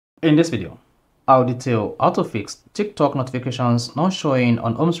In this video, I'll detail how to fix TikTok notifications not showing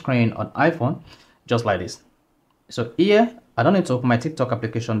on home screen on iPhone, just like this. So here, I don't need to open my TikTok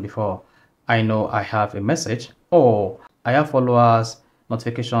application before I know I have a message or I have followers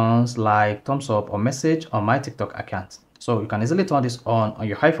notifications like thumbs up or message on my TikTok account. So you can easily turn this on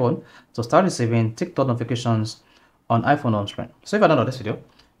your iPhone to start receiving TikTok notifications on iPhone home screen. So if you're not on this video,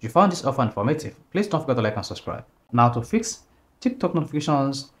 you found this offer informative, please don't forget to like and subscribe. Now to fix TikTok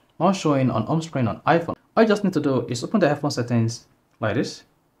notifications not showing on home screen on iPhone, all you just need to do is open the iPhone settings like this.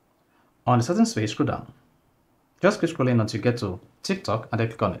 On the settings page, scroll down. Just keep scrolling until you get to TikTok and then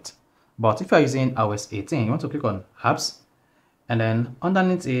click on it. But if you are using iOS 18, you want to click on apps and then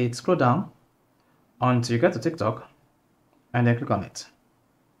underneath it, scroll down until you get to TikTok and then click on it.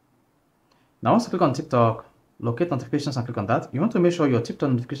 Now once you click on TikTok, locate notifications and click on that. You want to make sure your TikTok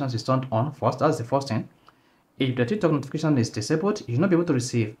notifications is turned on first. That's the first thing. If the TikTok notification is disabled, you will not be able to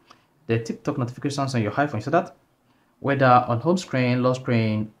receive the TikTok notifications on your iPhone. So that whether on home screen, lock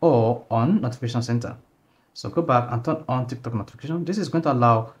screen, or on notification center. So go back and turn on TikTok notification. This is going to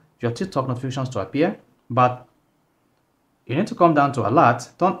allow your TikTok notifications to appear, but you need to come down to alert,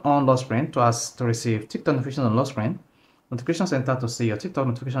 turn on lock screen to receive TikTok notifications on lock screen, notification center to see your TikTok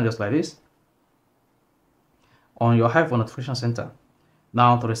notification just like this on your iPhone notification center.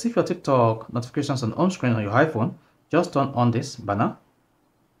 Now to receive your TikTok notifications on home screen on your iPhone, just turn on this banner.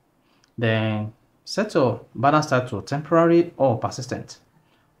 Then set your banner style to temporary or persistent.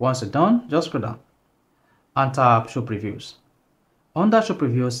 Once you're done, just scroll down and tap show previews. Under show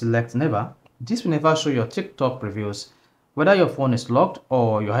previews, select never. This will never show your TikTok previews whether your phone is locked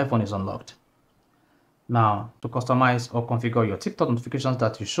or your iPhone is unlocked. Now to customize or configure your TikTok notifications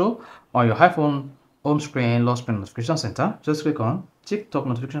that you show on your iPhone home screen, lock screen notification center, just click on TikTok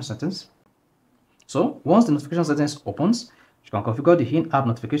notification settings. So once the notification settings opens, you can configure the in-app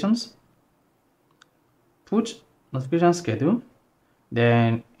notifications, put notification schedule,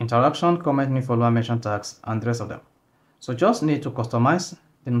 then interaction, comment, new follower, mention tags, and the rest of them. So just need to customize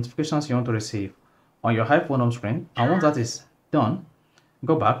the notifications you want to receive on your iPhone home screen. And once that is done,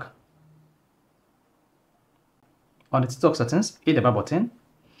 go back on the TikTok settings, hit the back button,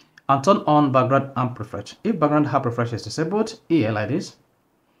 and turn on background app refresh. If background app refresh is disabled, here like this,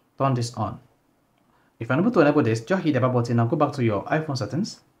 turn this on. If you're unable to enable this, just hit the back button and go back to your iPhone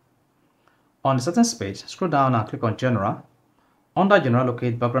settings. On the settings page, scroll down and click on general. Under general,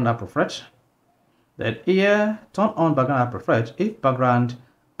 locate background app refresh. Then here, turn on background app refresh. If background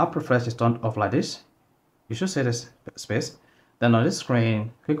app refresh is turned off like this, you should see this space. Then on this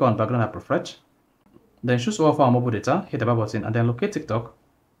screen, click on background app refresh. Then choose all for mobile data, hit the back button, and then locate TikTok.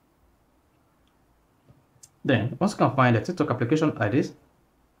 Then once you can find the TikTok application like this,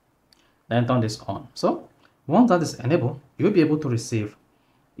 then turn this on. So once that is enabled, you will be able to receive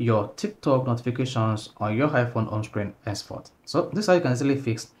your TikTok notifications on your iPhone home screen henceforth. So this is how you can easily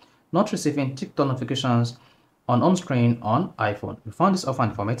fix not receiving TikTok notifications on home screen on iPhone. If you found this offer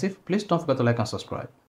informative, please don't forget to like and subscribe.